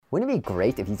Wouldn't it be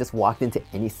great if you just walked into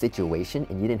any situation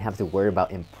and you didn't have to worry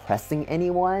about impressing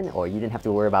anyone, or you didn't have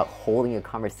to worry about holding a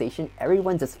conversation?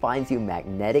 Everyone just finds you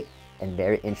magnetic and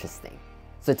very interesting.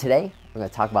 So today, we're going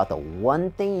to talk about the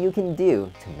one thing you can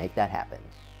do to make that happen.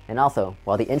 And also,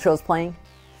 while the intro is playing,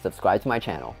 subscribe to my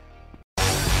channel.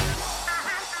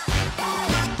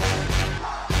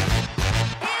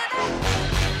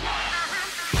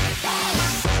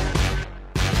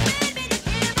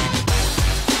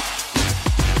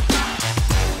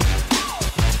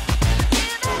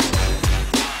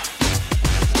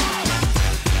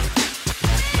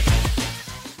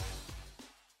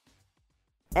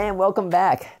 And welcome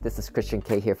back. This is Christian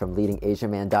K here from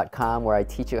LeadingAsianMan.com, where I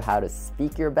teach you how to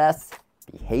speak your best,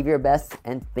 behave your best,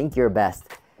 and think your best.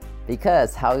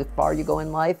 Because how far you go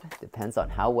in life depends on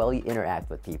how well you interact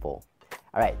with people.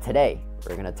 All right, today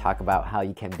we're going to talk about how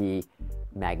you can be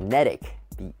magnetic,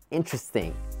 be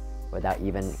interesting, without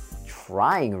even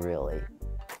trying really.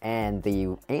 And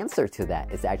the answer to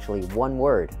that is actually one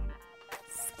word: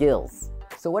 skills.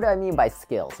 So what do I mean by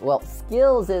skills? Well,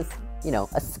 skills is,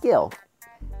 a skill.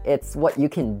 It's what you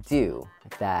can do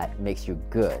that makes you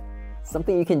good.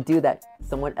 Something you can do that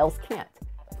someone else can't.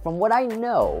 From what I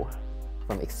know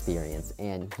from experience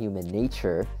and human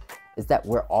nature is that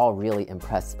we're all really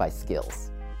impressed by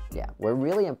skills. Yeah, we're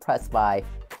really impressed by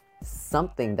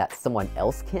something that someone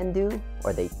else can do,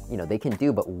 or they can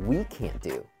do, but we can't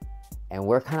do. And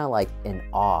we're kind of like in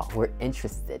awe. We're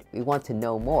interested. We want to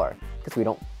know more because we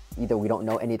don't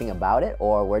know anything about it,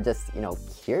 or we're just,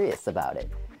 curious about it.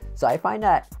 So I find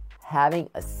that having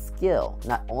a skill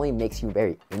not only makes you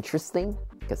very interesting,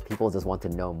 because people just want to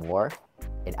know more,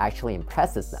 it actually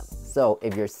impresses them. So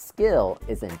if your skill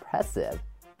is impressive,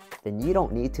 then you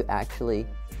don't need to actually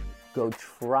go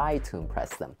try to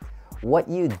impress them. What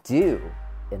you do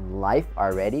in life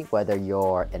already, whether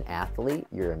you're an athlete,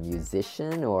 you're a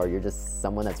musician, or you're just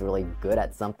someone that's really good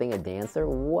at something, a dancer,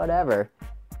 whatever,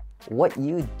 what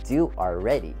you do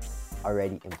already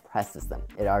impresses them.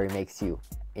 It already makes you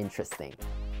interesting.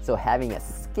 So having a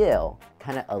skill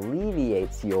kind of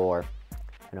alleviates your,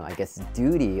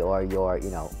 duty, or your,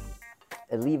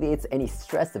 alleviates any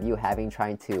stress of you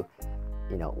trying to,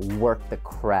 work the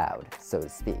crowd, so to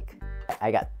speak. I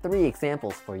got 3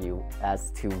 examples for you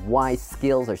as to why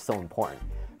skills are so important.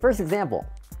 First example,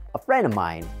 a friend of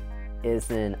mine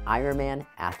is an Ironman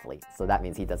athlete. So that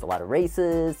means he does a lot of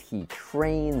races, he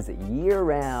trains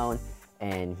year-round,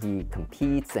 and he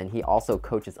competes, and he also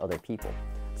coaches other people.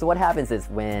 So what happens is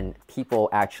when people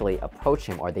actually approach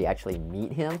him or they actually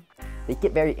meet him, they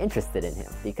get very interested in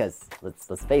him because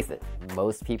let's face it,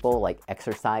 most people like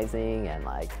exercising and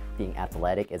like being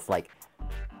athletic is like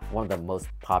one of the most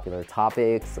popular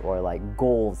topics or like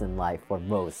goals in life for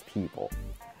most people.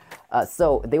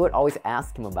 So they would always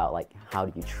ask him about like, how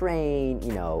do you train?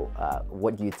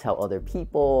 What do you tell other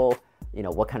people?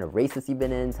 What kind of races you've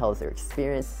been in, tell us your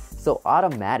experience. So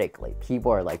automatically,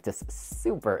 people are like just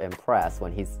super impressed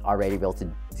when he's already able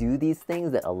to do these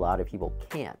things that a lot of people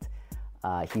can't.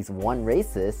 He's won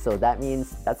races, so that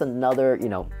means that's another,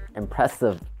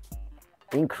 impressive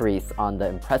increase on the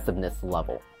impressiveness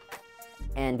level.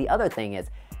 And the other thing is,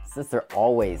 since they're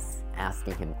always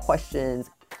asking him questions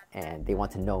and they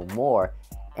want to know more,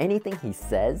 anything he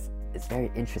says is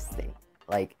very interesting,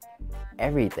 like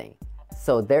everything.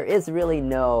 So there is really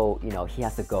no, he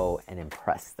has to go and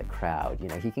impress the crowd.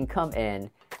 He can come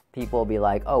in, people will be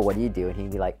like, oh, what do you do? And he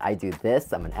can be like, I do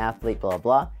this, I'm an athlete, blah,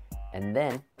 blah. And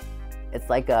then it's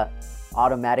like a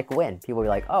automatic win. People will be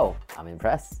like, oh, I'm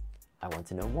impressed, I want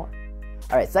to know more.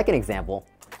 All right, second example,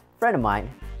 a friend of mine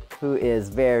who is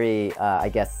very,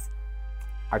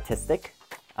 artistic.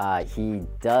 He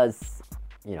does,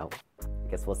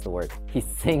 what's the word? He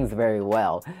sings very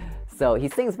well. So he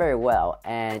sings very well,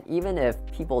 and even if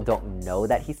people don't know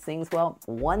that he sings well,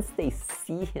 once they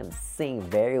see him sing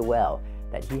very well,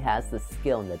 that he has the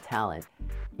skill and the talent,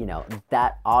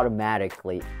 that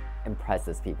automatically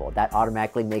impresses people. That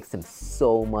automatically makes him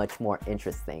so much more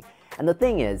interesting. And the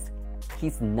thing is,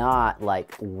 he's not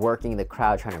like working the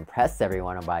crowd trying to impress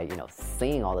everyone by,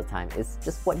 singing all the time. It's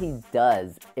just what he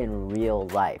does in real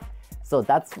life. So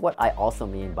that's what I also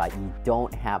mean by you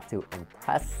don't have to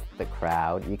impress the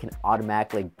crowd. You can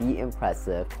automatically be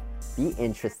impressive, be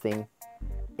interesting.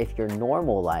 If your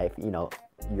normal life,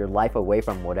 your life away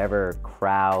from whatever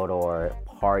crowd or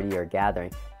party or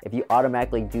gathering, if you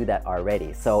automatically do that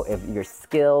already. So if your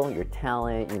skill, your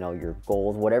talent, your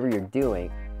goals, whatever you're doing,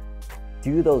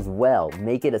 do those well.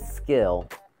 Make it a skill,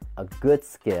 a good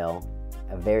skill,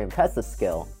 a very impressive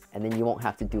skill, and then you won't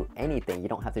have to do anything. You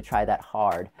don't have to try that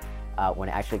hard when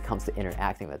it actually comes to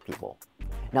interacting with people.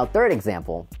 Now, third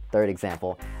example,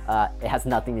 it has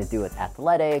nothing to do with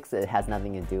athletics. It has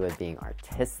nothing to do with being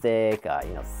artistic,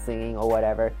 singing or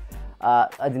whatever.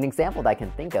 An example that I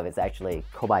can think of is actually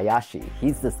Kobayashi.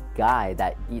 He's this guy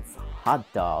that eats hot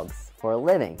dogs for a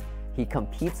living. He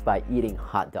competes by eating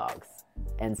hot dogs.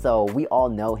 And so we all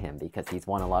know him because he's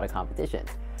won a lot of competitions.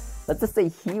 Let's just say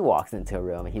he walks into a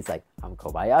room and he's like, I'm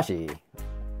Kobayashi.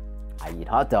 I eat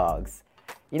hot dogs.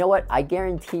 You know what? I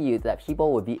guarantee you that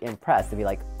people would be impressed and be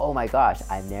like, oh my gosh,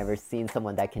 I've never seen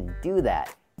someone that can do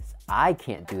that. I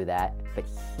can't do that, but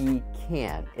he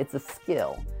can. It's a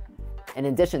skill. In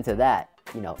addition to that,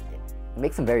 it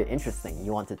makes him very interesting.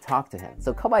 You want to talk to him.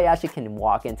 So Kobayashi can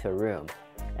walk into a room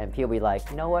and people be like,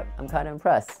 you know what? I'm kind of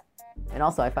impressed. And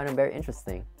also I find him very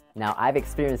interesting. Now, I've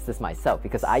experienced this myself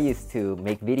because I used to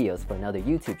make videos for another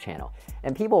YouTube channel.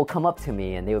 And people will come up to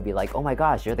me and they would be like, oh my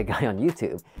gosh, you're the guy on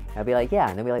YouTube. And I'd be like, yeah.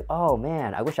 And they'll be like, oh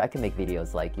man, I wish I could make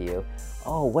videos like you.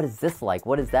 Oh, what is this like?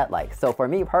 What is that like? So for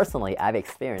me personally, I've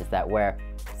experienced that where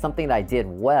something that I did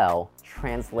well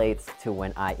translates to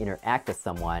when I interact with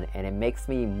someone, and it makes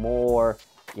me more,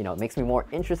 it makes me more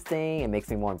interesting, it makes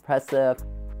me more impressive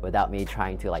without me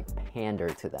trying to like pander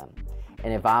to them.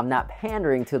 And if I'm not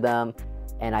pandering to them,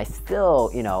 and I still,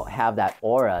 have that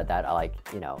aura that I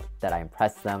that I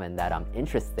impress them and that I'm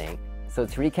interesting. So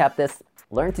to recap this,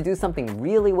 learn to do something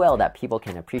really well that people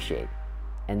can appreciate.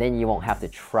 And then you won't have to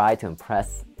try to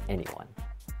impress anyone.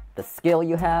 The skill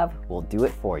you have will do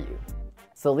it for you.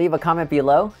 So leave a comment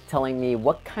below telling me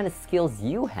what kind of skills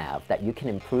you have that you can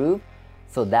improve.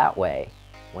 So that way,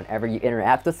 whenever you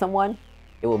interact with someone,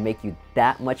 it will make you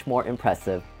that much more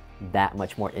impressive, that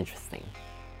much more interesting.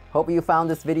 Hope you found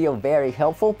this video very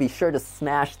helpful. Be sure to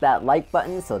smash that like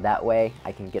button so that way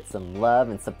I can get some love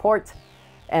and support.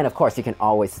 And of course, you can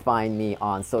always find me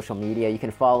on social media. You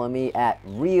can follow me at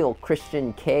Real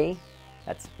Christian K.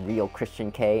 That's Real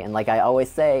Christian K. And like I always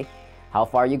say, how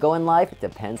far you go in life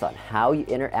depends on how you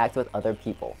interact with other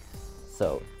people.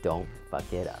 So don't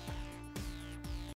fuck it up.